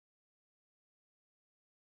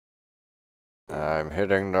I'm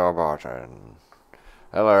hitting the button.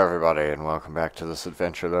 Hello everybody and welcome back to this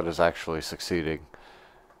adventure that is actually succeeding.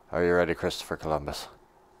 Are you ready, Christopher Columbus?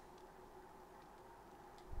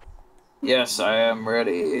 Yes, I am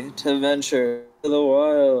ready to venture to the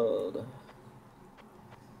wild.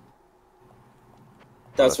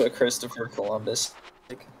 That's what Christopher Columbus.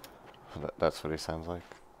 That's what he sounds like?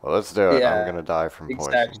 Well, let's do it. I'm Yeah, gonna die from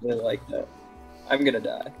poison. exactly like that. I'm gonna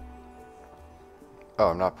die. Oh,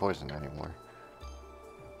 I'm not poisoned anymore.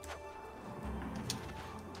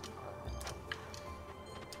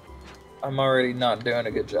 I'm already not doing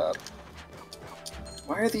a good job.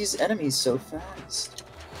 Why are these enemies so fast?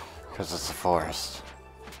 Because it's a forest.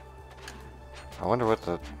 I wonder what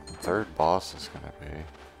the third boss is gonna be.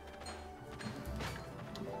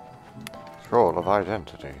 Scroll of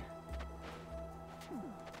identity.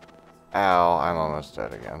 Ow, I'm almost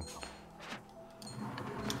dead again.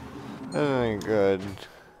 That ain't good.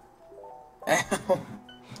 Ow.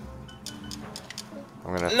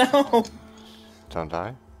 I'm gonna... No! Don't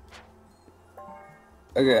die?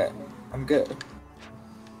 Okay, I'm good.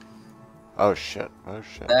 Oh shit, oh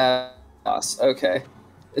shit. That boss, okay.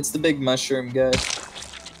 It's the big mushroom guy.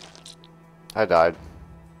 I died.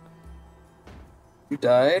 You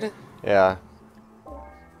died? Yeah.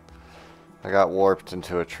 I got warped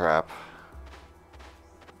into a trap.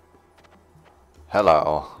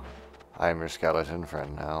 Hello. I am your skeleton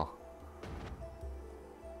friend now.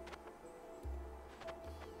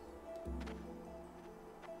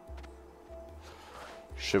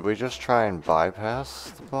 Should we just try and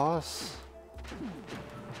bypass the boss?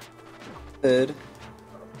 Good.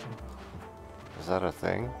 Is that a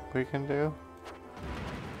thing we can do?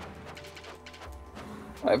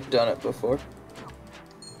 I've done it before.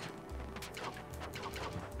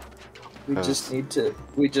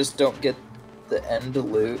 We just don't get the end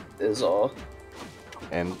loot is all.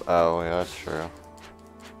 And, oh, yeah, that's true.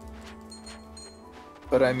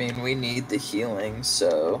 But I mean, we need the healing,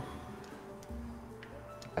 so...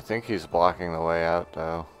 I think he's blocking the way out,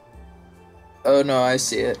 though. Oh no, I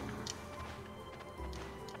see it.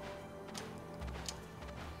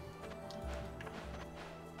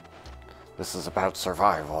 This is about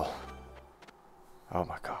survival. Oh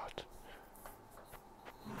my god.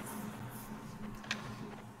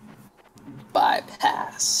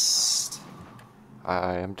 Bypassed.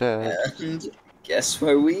 I am dead. And guess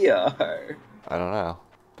where we are? I don't know.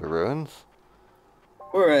 The ruins?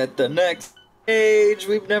 We're at the next stage.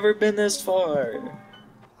 We've never been this far.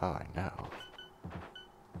 Oh, I know.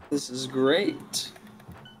 This is great.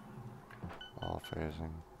 All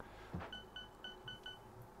phasing.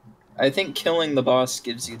 I think killing the boss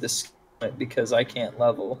gives you the skill because I can't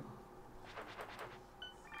level.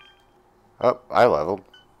 Oh, I leveled.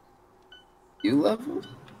 You leveled?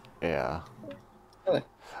 Yeah. Really?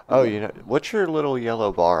 Oh, you know, what's your little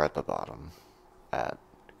yellow bar at the bottom at?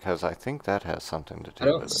 Because I think that has something to do I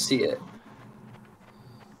don't with it. see it.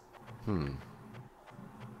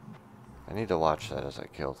 I need to watch that as I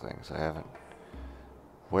kill things. I haven't.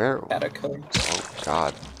 Where? Catacombs. Oh,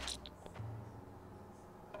 God.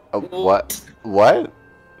 Oh, what? What?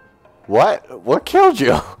 What? What killed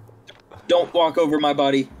you? Don't walk over my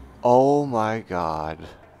body. Oh my god.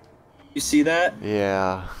 You see that?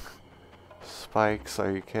 Yeah. Spikes,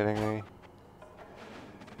 are you kidding me?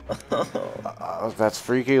 That's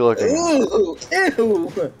freaky looking. Ew!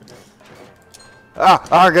 Ew!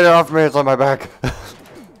 Get it off me, it's on my back.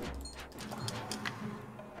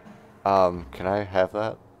 Can I have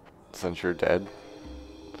that? Since you're dead?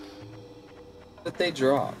 What they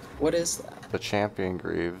drop? What is that? The champion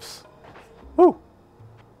greaves. Woo!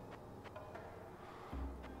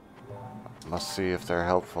 Must see if they're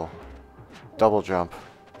helpful. Double jump.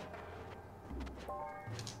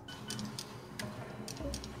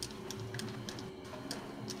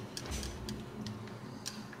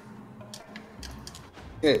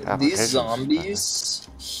 Okay, these zombies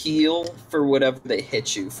heal for whatever they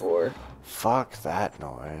hit you for. Fuck that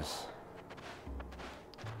noise.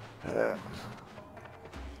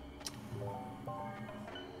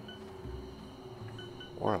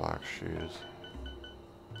 Warlock shoes.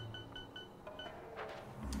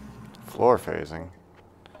 Floor phasing.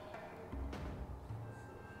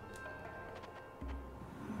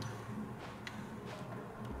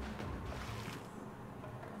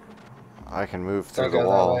 I can move through the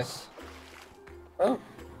walls. Oh.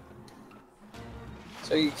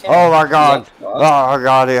 So you can't. Oh my god! Oh my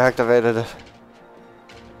god, he activated it.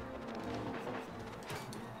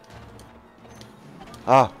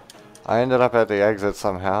 Ah, I ended up at the exit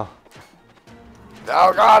somehow.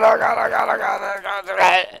 Oh god, oh god, oh god, oh god, oh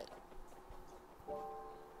god.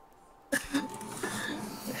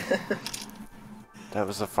 That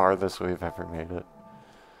was the farthest we've ever made it.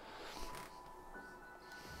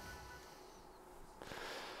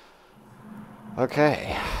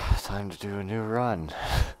 Okay, time to do a new run.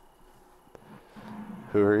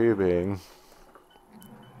 Who are you being?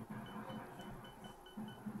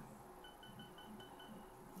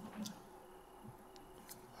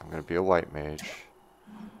 I'm gonna be a white mage.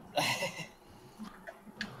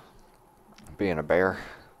 Being a bear.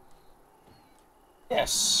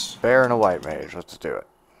 Yes. Bear and a white mage, let's do it.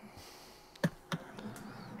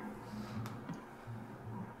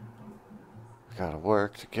 We gotta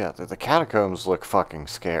work together. The catacombs look fucking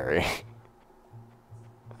scary.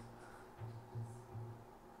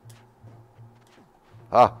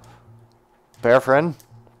 Ah. Bear friend?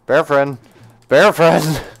 Bear friend? Bear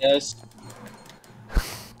friend! Yes.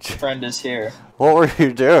 Friend is here. What were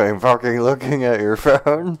you doing? Fucking looking at your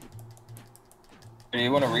phone? Do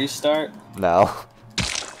you want to restart? No.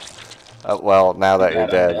 Well, now that you're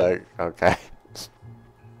Bad, I'm dead, okay.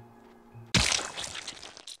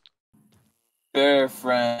 Bear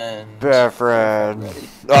friend. Bear friend. Ready.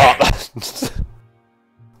 Oh.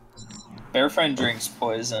 Bear friend drinks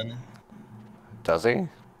poison. Does he?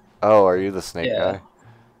 Oh, are you the snake Yeah. guy?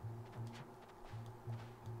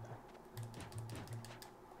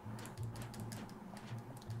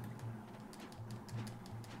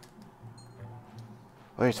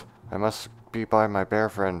 Wait, I must be by my bear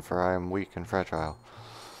friend, for I am weak and fragile.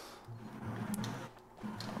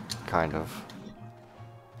 Kind of.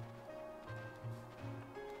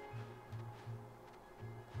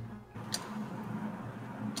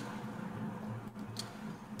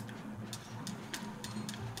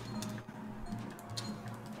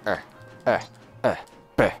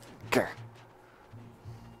 Bear.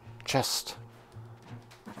 Chest.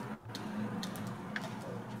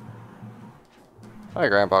 Hi,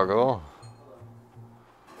 Grandpa Ghoul.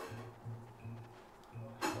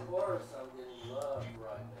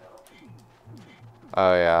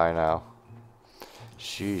 Oh yeah, I know.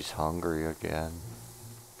 She's hungry again.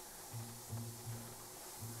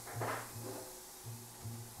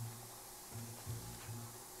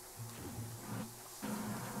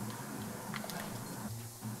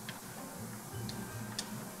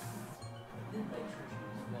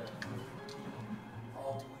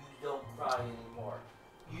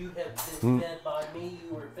 You have been fed by me,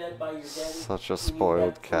 you were fed by your daddy. Such a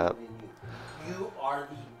spoiled cat. You are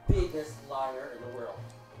the biggest liar in the world.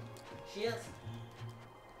 She is.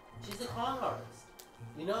 She's a con artist.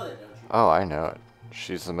 You know that, don't you? Oh, I know it.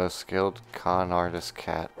 She's the most skilled con artist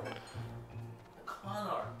cat. A con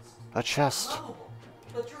artist. A chest. Lovable,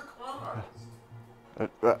 but you're a con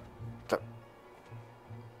artist.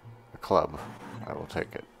 A club. I will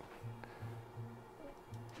take it.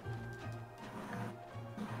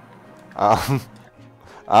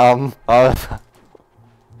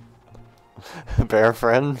 Bear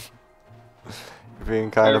friend? You're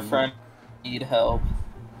being kind Bear of... friend need help.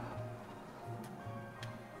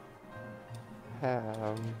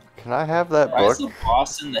 Can I have that Why is book? the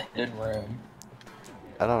boss in the hidden room?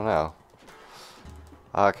 I don't know.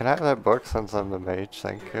 Can I have that book since I'm the mage?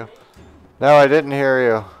 Thank you. No, I didn't hear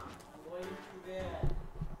you.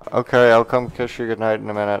 Okay, I'll come kiss you goodnight in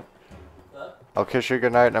a minute. I'll kiss you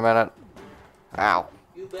goodnight in a minute. Ow.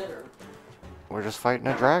 You better. We're just fighting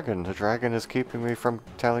a dragon. The dragon is keeping me from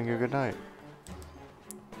telling you goodnight.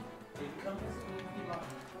 You can come visit me if you want.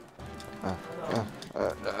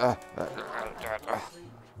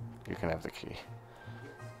 You can have the key.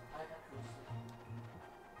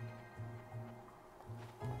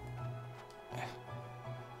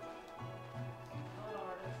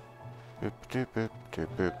 Boop doop boop doop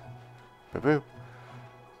boop. Boop boop.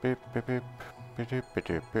 Beep beep beep. Beep doop beep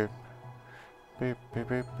doop boop. Beep beep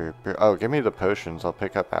beep beep beep. Oh, give me the potions. I'll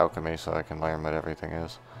pick up alchemy so I can learn what everything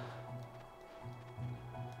is.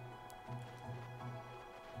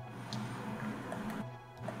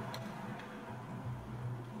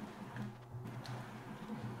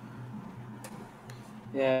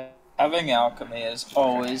 Yeah, having alchemy is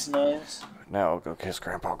always nice. Now I'll go kiss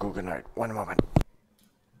Grandpa Goo goodnight. One moment.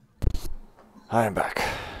 I am back.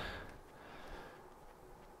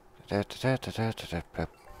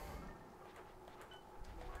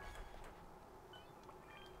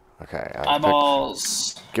 Okay,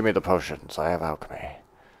 Eyeballs. give me the potions. I have alchemy.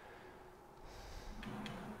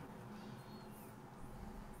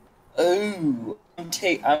 Ooh,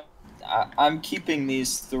 I'm keeping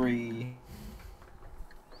these 3.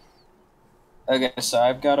 Okay, so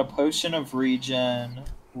I've got a potion of regen,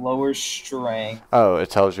 lower strength. Oh, it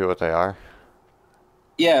tells you what they are?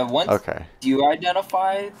 Yeah, once Okay. you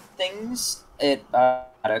identify things, it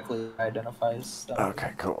automatically identifies stuff.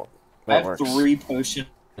 Okay, cool. I That have works. 3 potion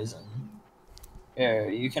poison. Here,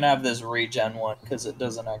 you can have this regen one because it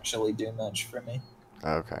doesn't actually do much for me.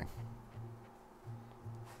 Okay.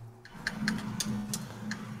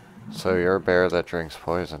 So you're a bear that drinks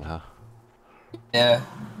poison, huh? Yeah.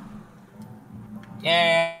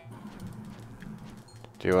 Yeah.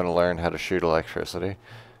 Do you want to learn how to shoot electricity?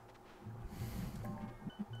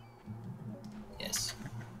 Yes.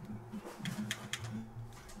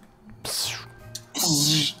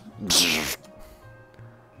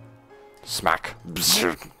 Smack.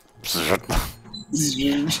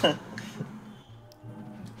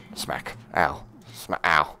 Smack. Ow.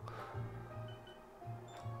 Ow.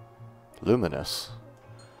 Luminous.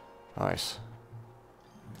 Nice.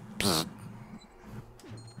 Bzz.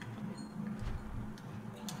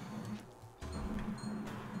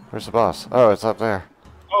 Where's the boss? Oh, it's up there.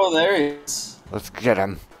 Oh, there he is. Let's get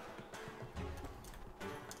him.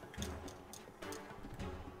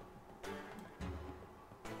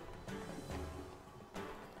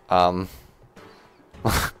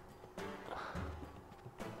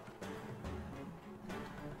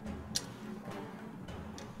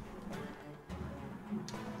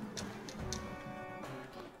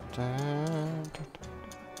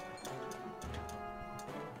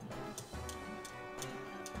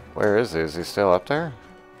 Where is he? Is he still up there?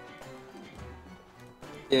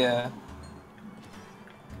 Yeah.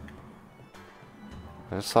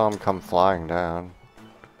 I just saw him come flying down.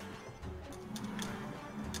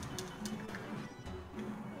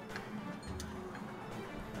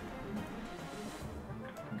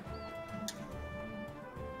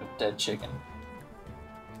 Dead chicken.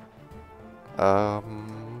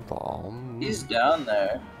 Bomb. He's down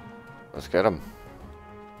there. Let's get him.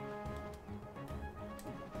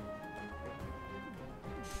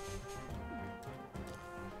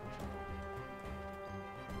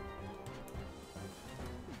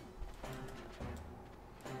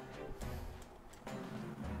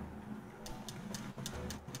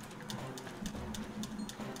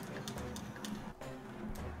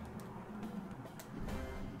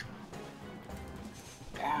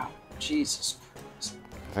 Ow. Jesus Christ.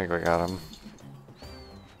 I think we got him.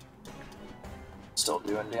 Still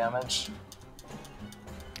doing damage.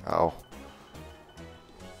 Oh.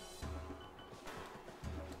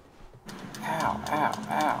 Ow, ow,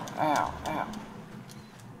 ow, ow, ow.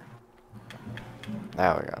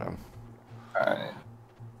 Now we got him. Alright.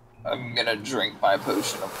 I'm gonna drink my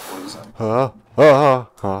potion of poison.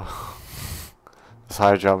 This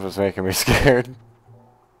high jump is making me scared.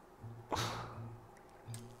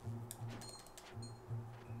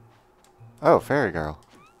 Oh, fairy girl.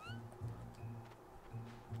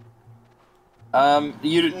 No,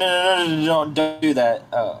 don't do that.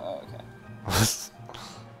 Oh, okay.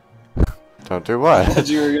 Don't do I what? thought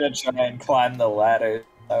you were gonna try and climb the ladder.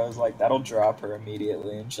 I was like, that'll drop her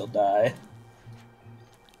immediately and she'll die.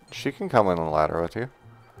 She can come in the ladder with you.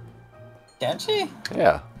 Can she?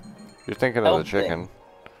 Yeah. You're thinking of the Helping. chicken.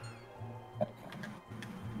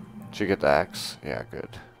 Did you get the axe? Yeah, good.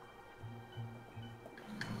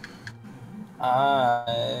 I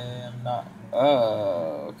am not.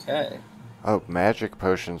 Oh, okay. Oh, magic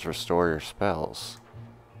potions restore your spells.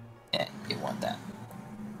 Yeah, you want that.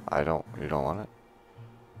 I don't. You don't want it?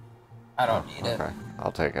 I don't need Okay, it.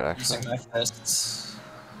 I'll take it actually. Using my fists.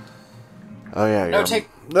 Oh yeah, No, you're... take.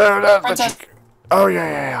 No, no, the Princess. chicken. Oh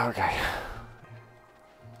yeah, okay.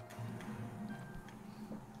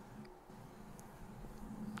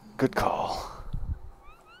 Good call.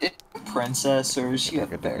 Is she a princess or is she a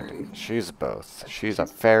fairy? She's both. She's a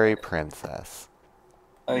fairy princess.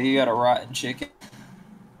 Oh, you got a rotten chicken?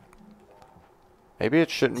 Maybe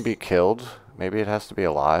it shouldn't be killed. Maybe it has to be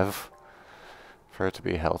alive for it to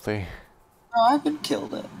be healthy. No, I haven't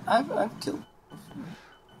killed it. I've killed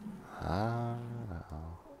it.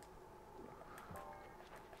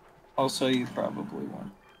 Also, you probably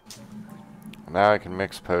won. Now I can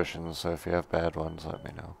mix potions, so if you have bad ones, let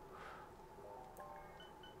me know.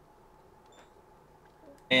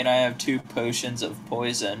 And I have 2 potions of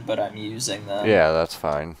poison, but I'm using them. Yeah, that's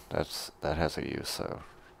fine. That has a use, so.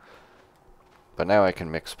 But now I can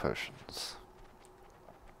mix potions.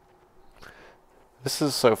 This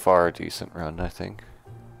is so far a decent run, I think.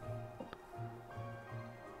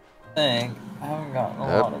 I haven't gotten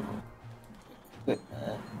a lot of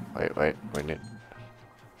equipment. Wait, we need...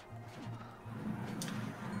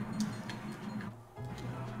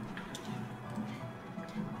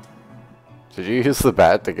 Did you use the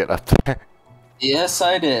bat to get up there? Yes,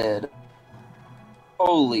 I did.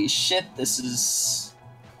 Holy shit, this is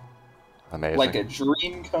Amazing. like a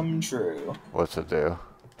dream come true. What's it do?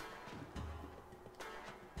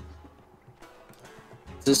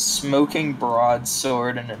 It's a smoking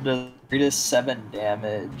broadsword and it does 3 to 7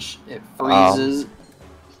 damage. It Oh. freezes,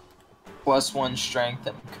 +1 strength,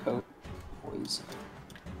 and coat poison.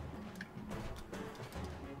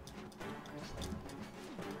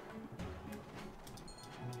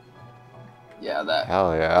 Yeah, that.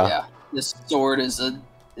 Hell yeah. Yeah, this sword is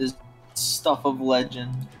stuff of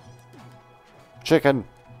legend. Chicken.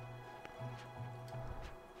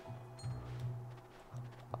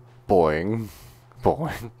 Boing.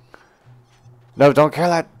 Boing. No, don't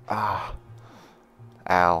kill it. Ah.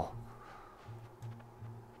 Ow.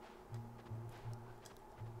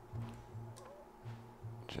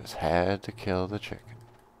 Just had to kill the chicken.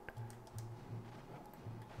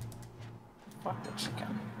 Fuck the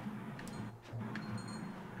chicken.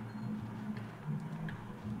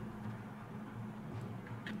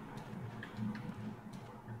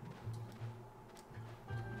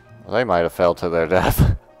 Well, they might have fell to their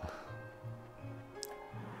death.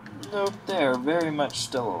 Nope, they're very much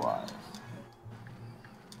still alive.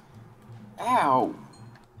 Ow!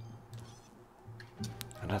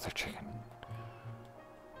 Another chicken.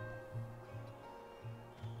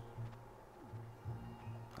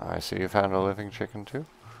 I see you found a living chicken too.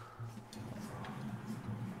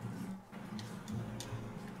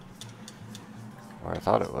 Or I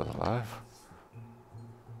thought it was alive.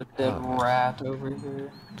 A dead rat over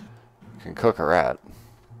here. You can cook a rat.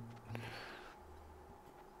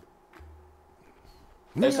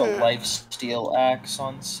 There's a lifesteal axe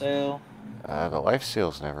on sale. The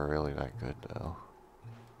lifesteal's never really that good though.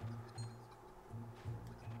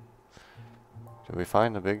 Did we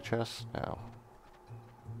find the big chest? No.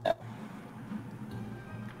 No.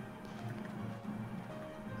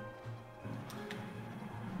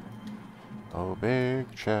 Oh,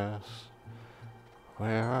 big chest.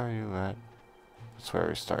 Where are you at? That's where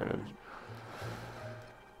we started.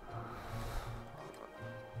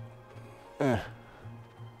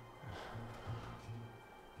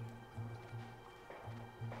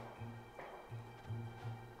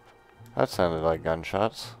 That sounded like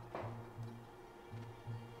gunshots.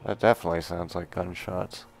 That definitely sounds like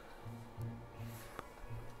gunshots.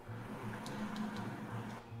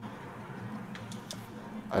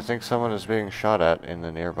 I think someone is being shot at in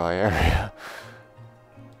the nearby area.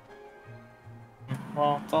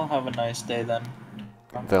 Well, they'll have a nice day then.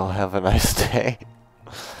 They'll have a nice day.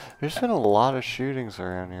 There's been a lot of shootings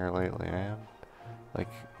around here lately, man. Like,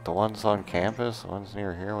 the ones on campus, the ones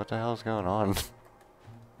near here, what the hell is going on?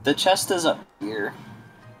 The chest is up here.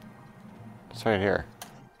 It's right here.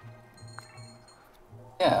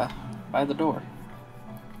 Yeah, by the door.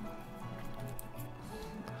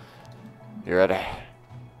 You ready?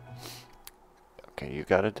 Okay, you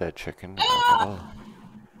got a dead chicken. I got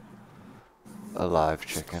a live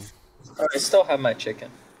chicken. Oh, I still have my chicken.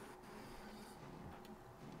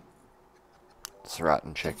 It's a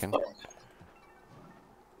rotten chicken.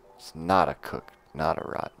 It's not a cooked, not a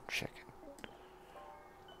rotten chicken.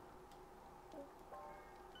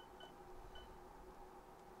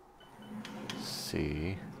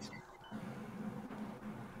 See.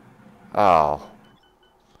 Oh.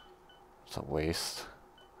 It's a waste.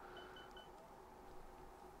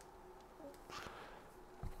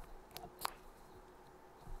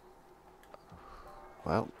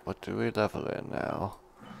 Well, what do we level in now?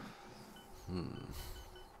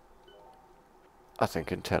 I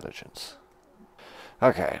think intelligence.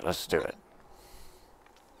 Okay, let's do it.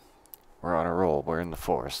 We're on a roll. We're in the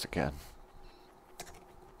forest again.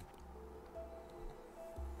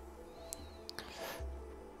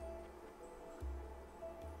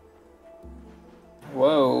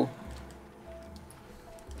 Whoa.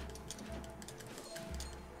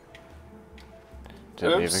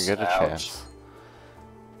 Didn't Oops, even get a ouch. chance.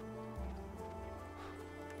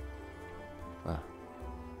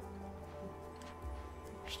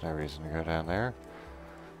 There's no reason to go down there.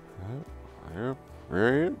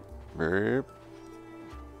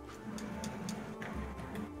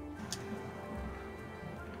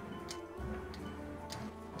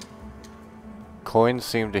 Coins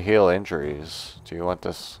seem to heal injuries. Do you want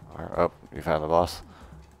this? Or, oh, you found the boss.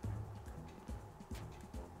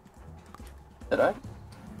 Did I?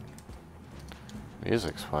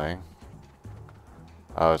 Music's playing.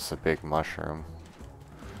 Oh, it's the big mushroom.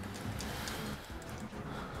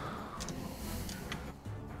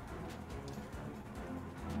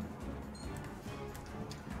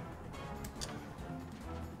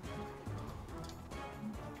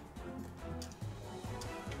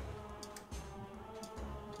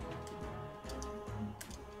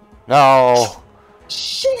 No!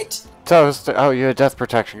 Shit! Toast! Oh, you had death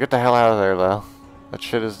protection. Get the hell out of there, though. That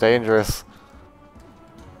shit is dangerous.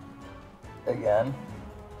 Again.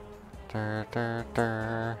 Dur, dur,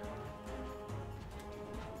 dur.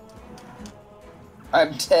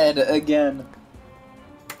 I'm dead again.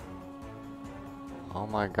 Oh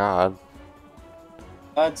my god.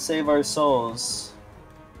 God save our souls.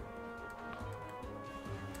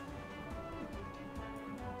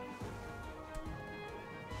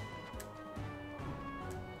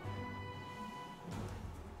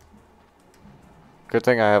 Good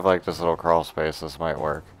thing I have like this little crawl space. This might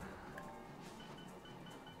work.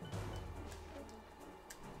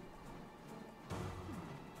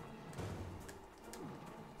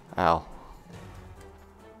 Ow.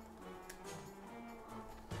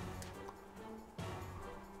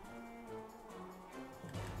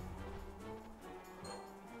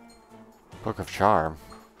 Book of Charm.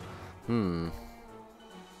 Can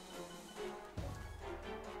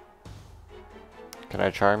I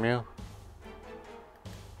charm you?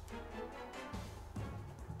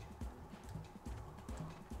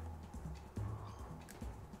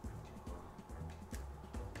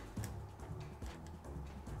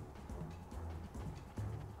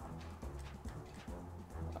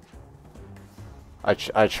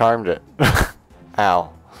 I charmed it.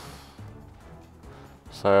 Ow.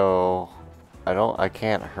 So I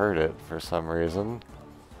can't hurt it for some reason.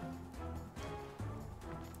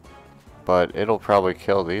 But it'll probably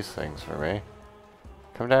kill these things for me.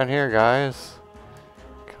 Come down here, guys.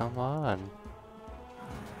 Come on.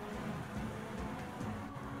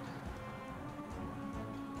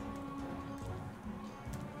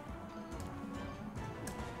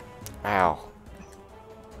 Ow.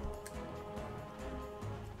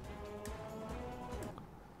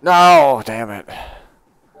 No, damn it.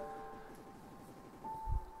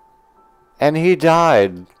 And he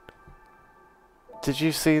died. Did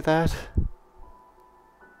you see that?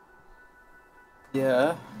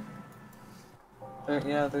 Yeah.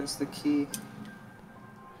 Yeah, there's the key.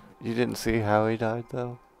 You didn't see how he died,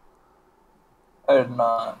 though? I did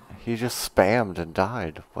not. He just spammed and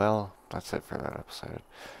died. Well, that's it for that episode.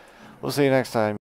 We'll see you next time.